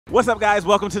What's up, guys?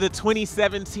 Welcome to the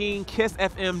 2017 Kiss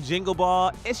FM Jingle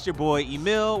Ball. It's your boy,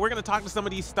 Emile. We're going to talk to some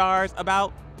of these stars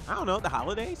about, I don't know, the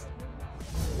holidays.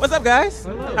 What's up, guys?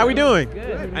 Hello. How we doing?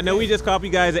 Good. I know we just caught you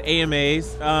guys at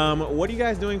AMAs. What are you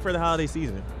guys doing for the holiday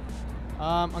season?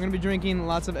 I'm going to be drinking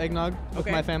lots of eggnog with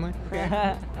my family.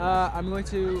 Okay. I'm going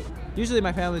to, usually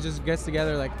my family just gets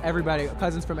together, like everybody,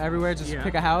 cousins from everywhere, just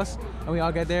pick a house, and we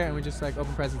all get there and we just like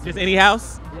open presents. Just any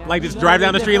house? Yeah. Like just drive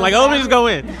down the street and like, oh, let me just go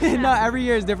in. No, every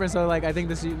year is different, so like I think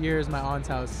this year is my aunt's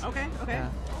house. Okay. Yeah.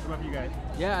 What about you guys?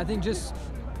 Yeah, I think just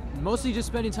mostly just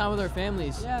spending time with our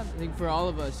families. Yeah. I think for all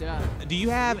of us, yeah. Do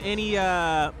you have any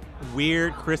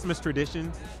weird Christmas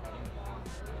traditions?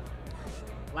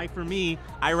 Like for me,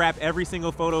 I wrap every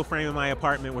single photo frame in my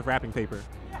apartment with wrapping paper.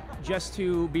 Just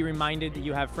to be reminded that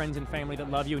you have friends and family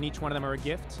that love you and each one of them are a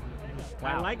gift.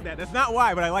 Wow. I like that. That's not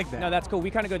why, but I like that. No, that's cool.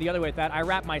 We kind of go the other way with that. I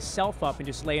wrap myself up and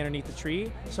just lay underneath the tree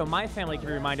so my family can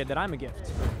be reminded that I'm a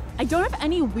gift. I don't have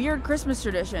any weird Christmas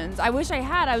traditions. I wish I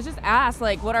had. I was just asked,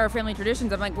 like, what are our family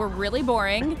traditions? I'm like, we're really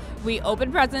boring. We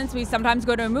open presents, we sometimes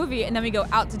go to a movie, and then we go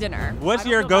out to dinner. What's I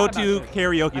don't your feel bad about go-to this.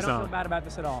 karaoke I don't song? feel bad about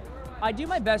this at all. I do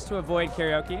my best to avoid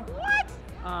karaoke.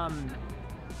 What?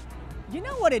 You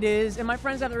know what it is, and my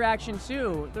friends have the reaction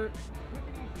too.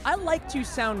 I like to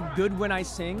sound good when I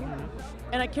sing,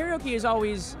 and at karaoke is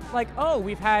always like, oh,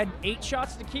 we've had 8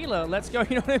 shots of tequila, let's go,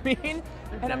 you know what I mean?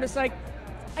 And I'm just like,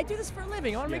 I do this for a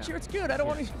living, I want to make sure it's good, I don't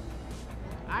want to...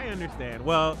 I understand.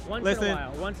 Well, Once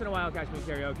in a while, catch me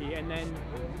karaoke, and then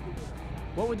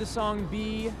what would the song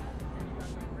be?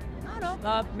 I don't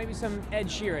know, maybe some Ed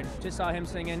Sheeran. Just saw him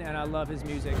singing, and I love his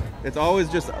music. It's always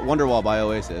just Wonderwall by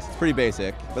Oasis. It's pretty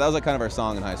basic, but that was like kind of our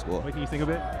song in high school. Wait, can you sing a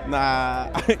bit? Nah,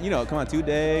 you know, come on,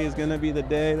 today is gonna be the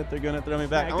day that they're gonna throw me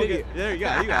back. Yeah, I dig it. There you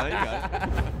go, you got it, you got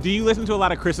it. Do you listen to a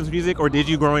lot of Christmas music, or did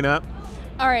you growing up?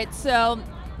 All right, so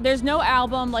there's no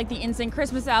album like the NSYNC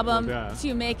Christmas album Oh,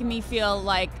 to make me feel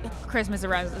like Christmas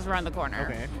is around the corner.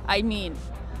 Okay. I mean,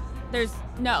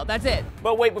 that's it.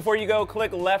 But wait, before you go,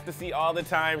 click left to see all the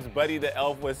times Buddy the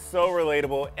Elf was so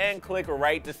relatable, and click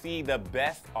right to see the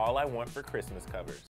best All I Want for Christmas covers.